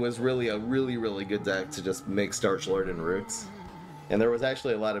it was really a really good deck to just make Starchlord and Roots. And there was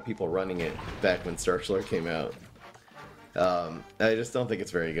actually a lot of people running it back when Starchlord came out. I just don't think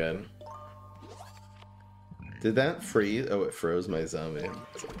it's very good. Did that freeze? Oh, it froze my zombie.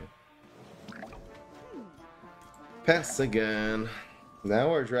 Pass again. Now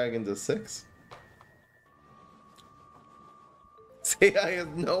our dragon does 6. The AI has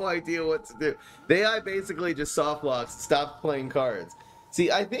no idea what to do. The AI basically just soft locks, stops playing cards.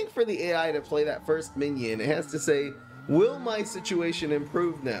 See, I think for the AI to play that first minion, it has to say, will my situation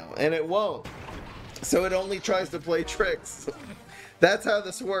improve now? And it won't. So it only tries to play tricks. That's how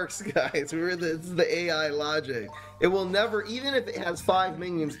this works, guys. This is the AI logic. It will never, even if it has 5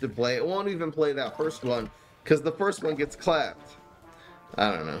 minions to play, it won't even play that first one, because the first one gets clapped.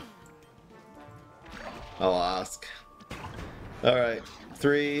 I don't know. I'll ask. Alright,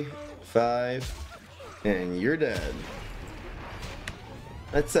 3, 5, and you're dead.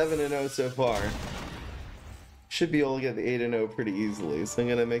 That's 7-0 so far. Should be able to get the 8-0 pretty easily, so I'm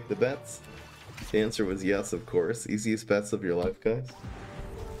gonna make the bets. The answer was yes, of course. Easiest bets of your life, guys.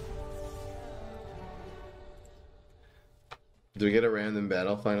 Do we get a random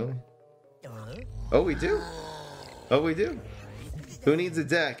battle finally? Oh, we do. Oh, we do. Who needs a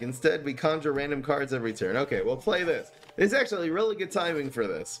deck? Instead, we conjure random cards every turn. Okay, we'll play this. It's actually really good timing for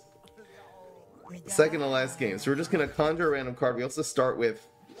this. Second to last game. So we're just going to conjure a random card. We also start with...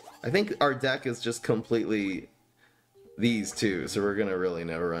 I think our deck is just completely these two. So we're going to really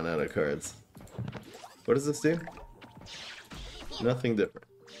never run out of cards. What does this do? Nothing different.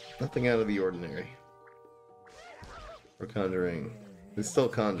 Nothing out of the ordinary. We're conjuring. We still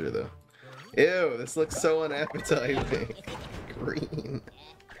conjure, though. Ew, this looks so unappetizing. Green.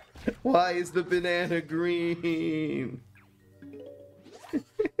 Why is the banana green?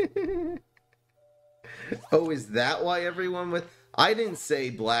 Oh, is that why everyone with... I didn't say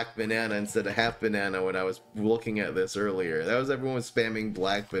black banana instead of half banana when I was looking at this earlier. That was everyone was spamming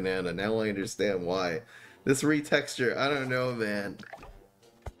black banana. Now I understand why. This retexture, I don't know, man.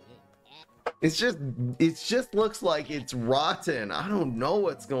 It just looks like it's rotten. I don't know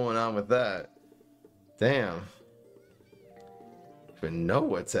what's going on with that. Damn. I don't even know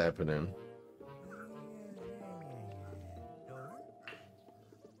what's happening.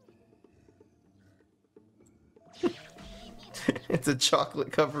 It's a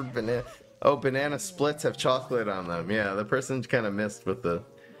chocolate covered banana. Oh, banana splits have chocolate on them. Yeah, the person kind of missed with the...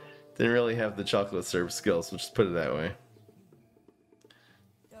 Didn't really have the chocolate serve skills, so just put it that way.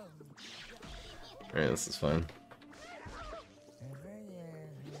 Alright, this is fun.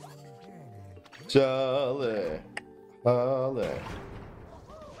 Jolly. Holly.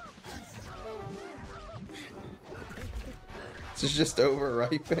 This is just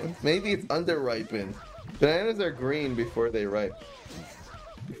over-ripened. Maybe it's under-ripened. Bananas are green before they ripe.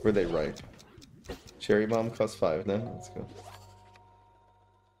 Cherry bomb costs 5 now. Let's go.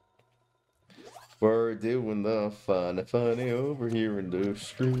 We're doing the funny over here in the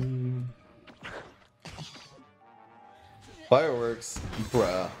stream. Fireworks,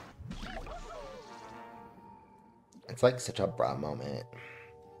 bruh. It's like such a bruh moment.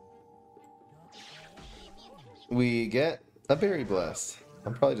 We get a berry blast.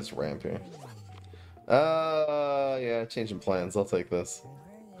 I'm probably just ramping. Yeah, changing plans. I'll take this.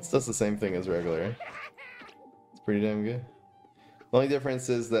 This does the same thing as regular. It's pretty damn good. The only difference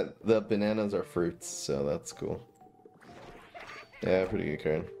is that the bananas are fruits, so that's cool. Yeah, pretty good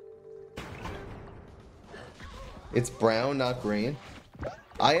card. It's brown, not green.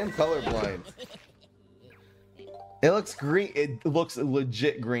 I am colorblind. It looks green. It looks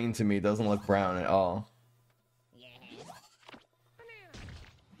legit green to me. It doesn't look brown at all.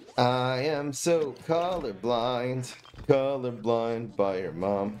 I am so colorblind. Colorblind by your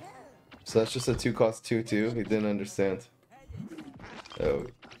mom. So that's just a 2-cost 2/2. He didn't understand. Oh,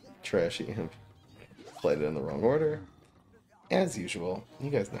 trashy him. Played it in the wrong order. As usual. You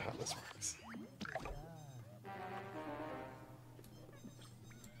guys know how this works.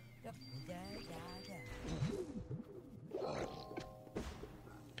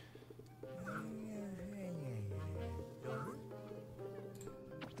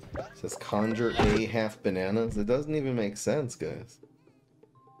 It says conjure a half bananas. It doesn't even make sense, guys.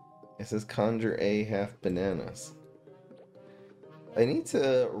 It says conjure a half bananas. I need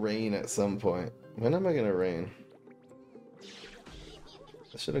to rain at some point. When am I gonna rain?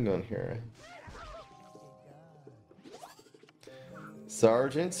 I should have gone here, right?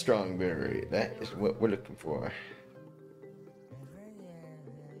 Sergeant Strongberry. That is what we're looking for.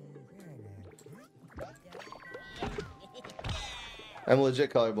 I'm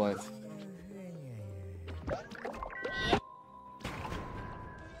legit colorblind.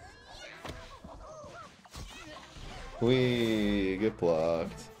 We get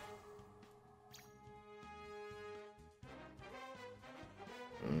blocked.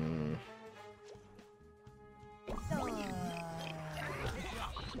 Mm.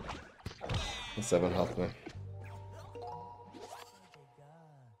 7 health me.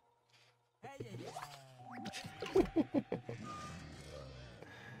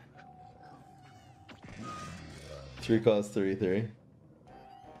 Three costs 33.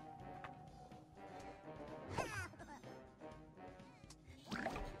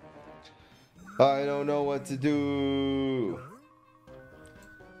 I don't know what to do.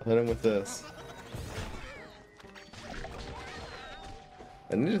 Hit him with this.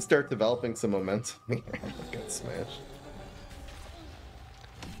 I need to start developing some momentum here. Get smashed.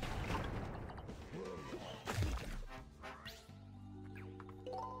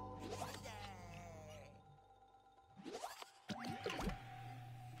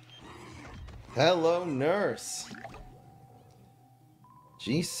 Hello, nurse.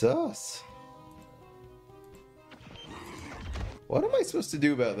 Jesus. What am I supposed to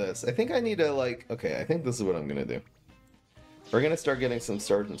do about this? I think I need to, like... Okay, I think this is what I'm gonna do. We're gonna start getting some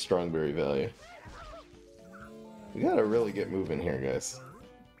Sergeant Strongberry value. We gotta really get moving here, guys.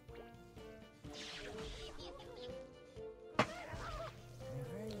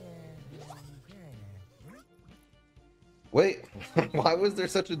 Wait, why was there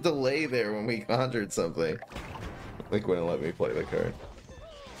such a delay there when we conjured something? Like, wouldn't let me play the card.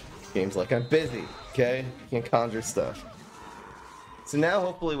 Game's like, I'm busy, okay? Can't conjure stuff. So now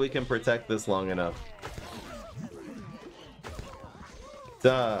hopefully we can protect this long enough.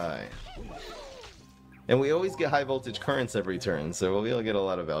 Die. And we always get high voltage currents every turn, so we'll be able to get a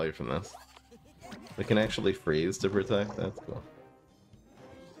lot of value from this. We can actually freeze to protect, that's cool.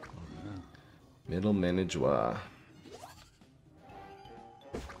 Middle Managewa.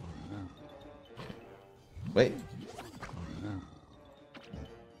 Wait.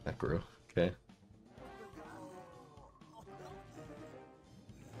 That grew. Okay.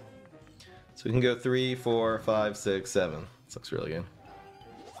 So we can go 3, 4, 5, 6, 7. This looks really good.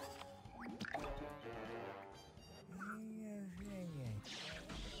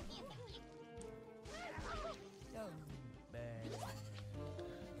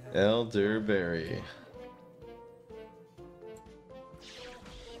 Elderberry.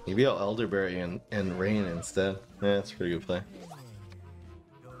 Maybe I'll Elderberry and Rain instead. Yeah, that's a pretty good play.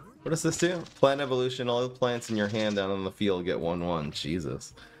 What does this do? Plant evolution. All the plants in your hand down on the field get 1/1.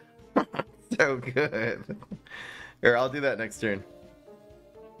 Jesus. So good. Here, I'll do that next turn.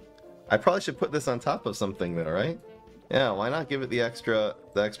 I probably should put this on top of something though, right? Yeah, why not give it the extra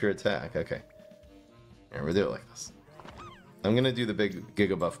attack? Okay. Here, we'll do it like this. I'm gonna do the big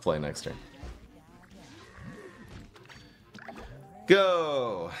Giga Buff play next turn.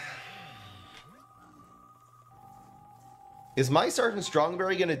 Go! Is my Sergeant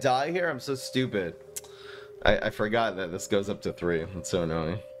Strongberry gonna die here? I'm so stupid. I forgot that this goes up to 3. That's so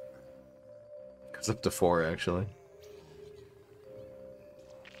annoying. Goes up to 4, actually.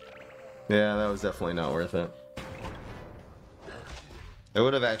 Yeah, that was definitely not worth it. I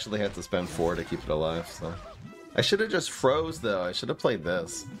would have actually had to spend 4 to keep it alive, so... I should have just froze, though. I should have played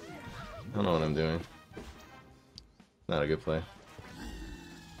this. I don't know what I'm doing. Not a good play.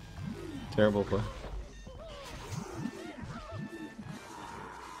 Terrible play.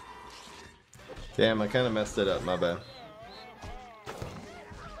 Damn, I kind of messed it up. My bad.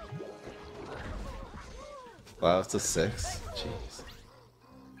 Wow, it's a 6. Jeez.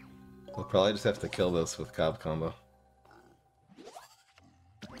 We'll probably just have to kill this with Cobb combo.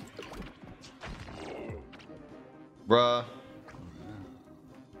 Bruh.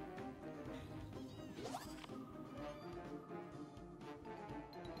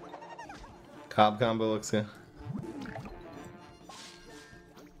 Cobb combo looks good.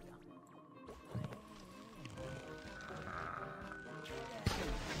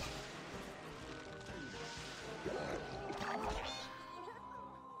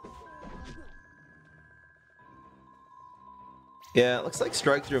 Yeah, it looks like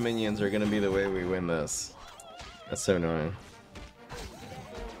strike through minions are gonna be the way we win this. That's so annoying.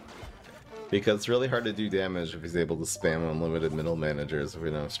 Because it's really hard to do damage if he's able to spam unlimited middle managers if we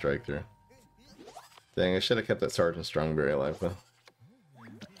don't have strike through. Dang, I should have kept that Sergeant Strongberry alive though.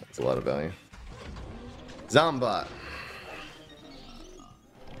 That's a lot of value. Zombot!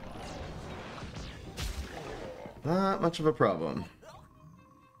 Not much of a problem.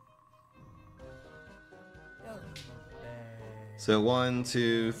 So 1,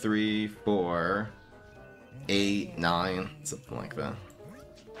 2, 3, 4, 8, 9, something like that.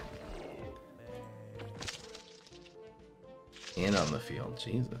 And on the field,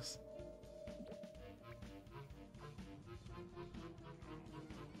 Jesus.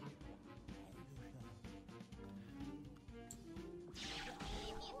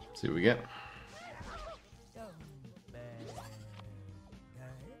 See what we get.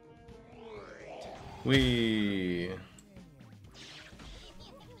 Wee.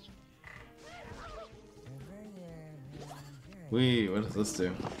 What does this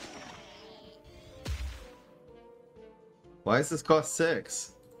do? Why does this cost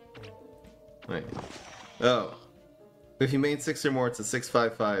 6? Wait. Oh. If you made 6 or more, it's a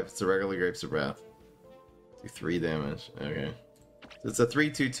 6/5/5. It's a regular Grapes of Wrath. Do 3 damage. Okay. It's a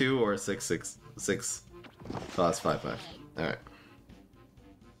 3-2-2 or a 6-6-6. Oh, that's 5-5. Alright.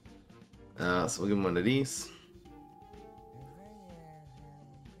 So we'll give him one of these.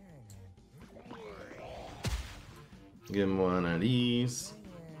 Give him one of these.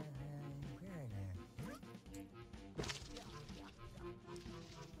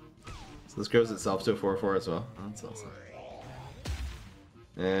 So this grows itself to a 4-4 as well. Oh, that's awesome.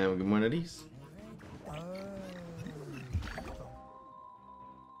 And we'll give him one of these.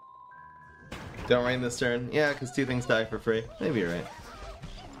 Don't rain this turn? Yeah, because 2 things die for free. Maybe you're right.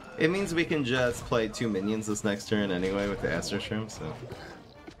 It means we can just play 2 minions this next turn anyway with the Astro Shroom, so...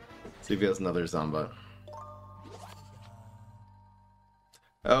 See if he has another Zombot.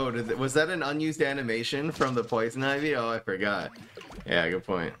 Oh, was that an unused animation from the Poison Ivy? Oh, I forgot. Yeah, good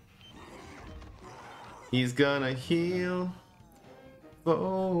point. He's gonna heal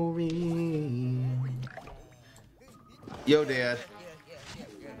for me. Yo, Dad.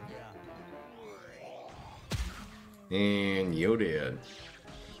 And yo, Dad.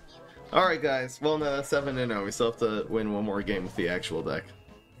 Alright, guys. Well, no, 7-0. We still have to win one more game with the actual deck.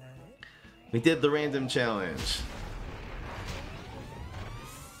 We did the random challenge.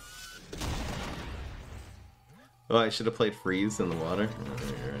 Oh, I should have played Freeze in the water. Oh,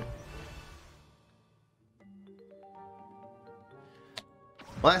 you're right.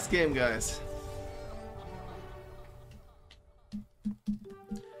 Last game, guys.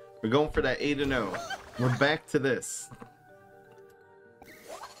 We're going for that 8-0. We're back to this.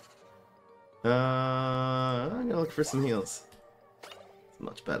 I'm gonna look for some heals. It's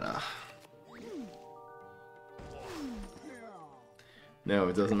much better. No,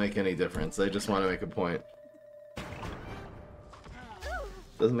 it doesn't make any difference. I just want to make a point.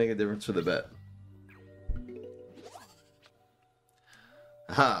 Doesn't make a difference for the bet.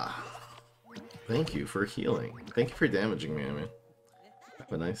 Aha! Thank you for healing. Thank you for damaging me, I mean.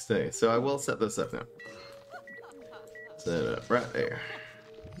 Have a nice day. So I will set this up now. Set it up right there.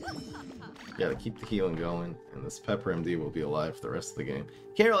 Gotta keep the healing going, and this Pepper MD will be alive for the rest of the game.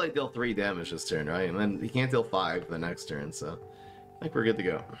 Can't really deal 3 damage this turn, right? And then he can't deal 5 the next turn, so I think we're good to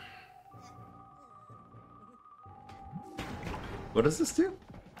go. What does this do?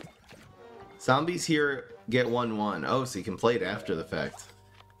 Zombies here get 1-1. Oh, so you can play it after the fact.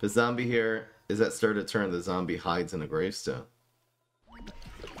 The zombie here is at start of turn, the zombie hides in a gravestone.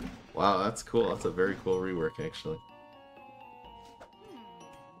 Wow, that's cool. That's a very cool rework, actually.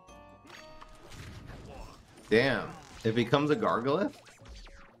 Damn. It becomes a Gargolith?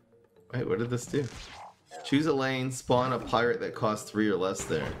 Wait, what did this do? Choose a lane, spawn a pirate that costs 3 or less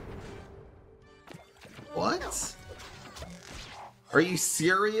there. What? Are you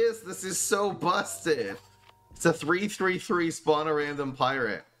serious? This is so busted. It's a 3/3/3 spawn a random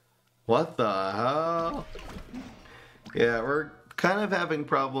pirate. What the hell? Yeah, we're kind of having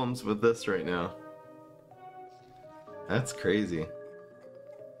problems with this right now. That's crazy.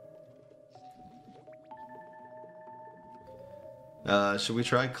 Should we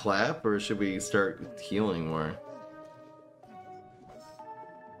try clap or should we start healing more?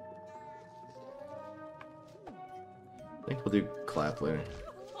 I think we'll do clap later.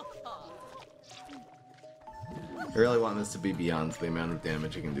 I really want this to be beyond the amount of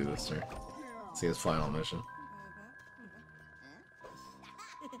damage you can do this turn. See his final mission.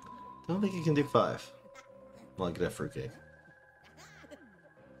 Don't think you can do 5. Well, I get that fruitcake.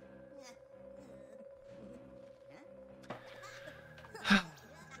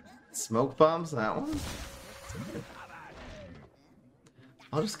 Smoke bombs, that one?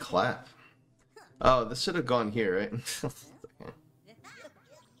 I'll just clap. Oh, this should have gone here, right?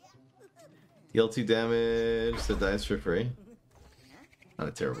 Deal 2 damage, so dies for free. Not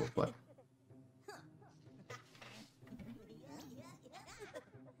a terrible play.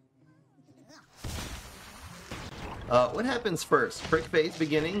 What happens first? Prick phase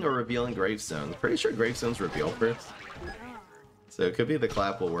beginning or revealing gravestones? Pretty sure gravestones reveal first. So it could be the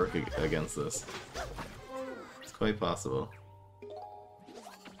clap will work against this. It's quite possible.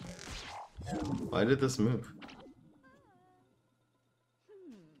 Why did this move?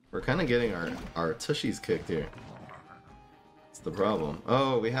 We're kind of getting our tushies kicked here. That's the problem.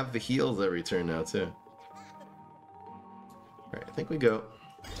 Oh, we have the heals every turn now too. Alright, I think we go.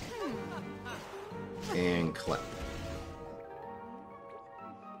 And clap.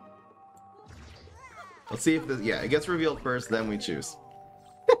 Let's see if this... Yeah, it gets revealed first, then we choose.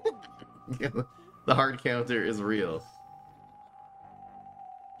 The hard counter is real.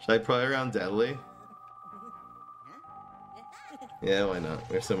 Should I play around Deadly? Yeah, why not?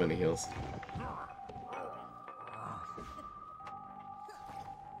 There's so many heals.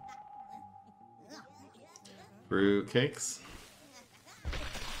 Fruit cakes.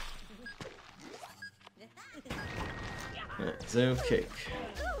 So cake.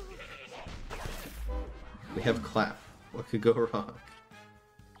 We have clap. What could go wrong?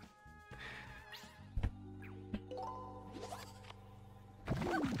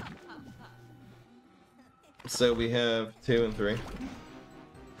 So we have 2 and 3.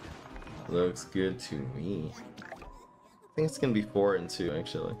 Looks good to me. I think it's gonna be 4 and 2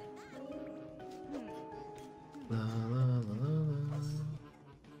 actually. La, la, la, la.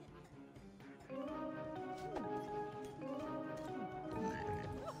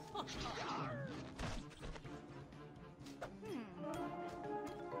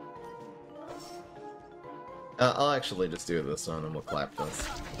 I'll actually just do this one and we'll clap this.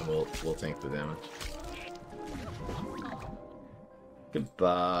 And we'll tank the damage.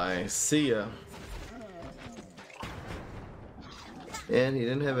 Goodbye. See ya. And he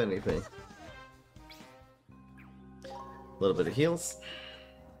didn't have anything. A little bit of heals.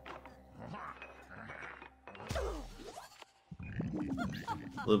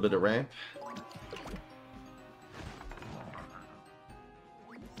 A little bit of ramp.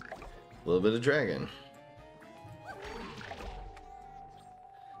 A little bit of dragon.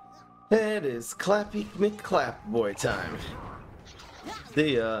 It is Clappy McClap boy time.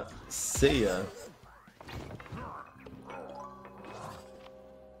 See ya. See ya.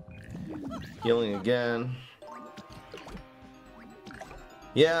 Healing again.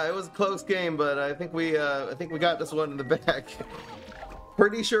 Yeah, it was a close game, but I think we got this one in the back.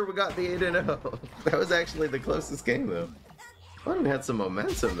 Pretty sure we got the 8-0. That was actually the closest game though. One had some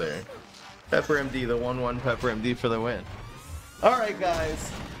momentum there. Pepper MD, the 1-1 Pepper MD for the win. Alright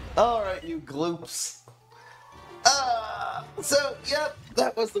guys. Alright you gloops. So, yep,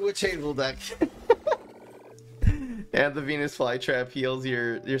 that was the Witch Hazel deck. And the Venus Flytrap heals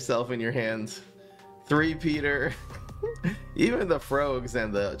yourself in your hands. 3 Peter. Even the Frogs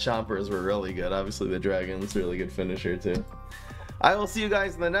and the Chompers were really good. Obviously the Dragon's really good finisher too. I will see you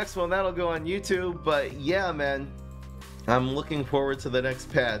guys in the next one. That'll go on YouTube. But yeah, man, I'm looking forward to the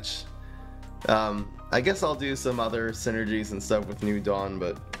next patch. I guess I'll do some other synergies and stuff with New Dawn,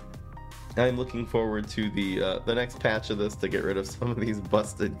 but I'm looking forward to the next patch of this to get rid of some of these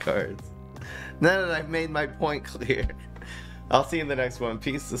busted cards. Now that I've made my point clear. I'll see you in the next one.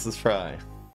 Peace. This is Fry.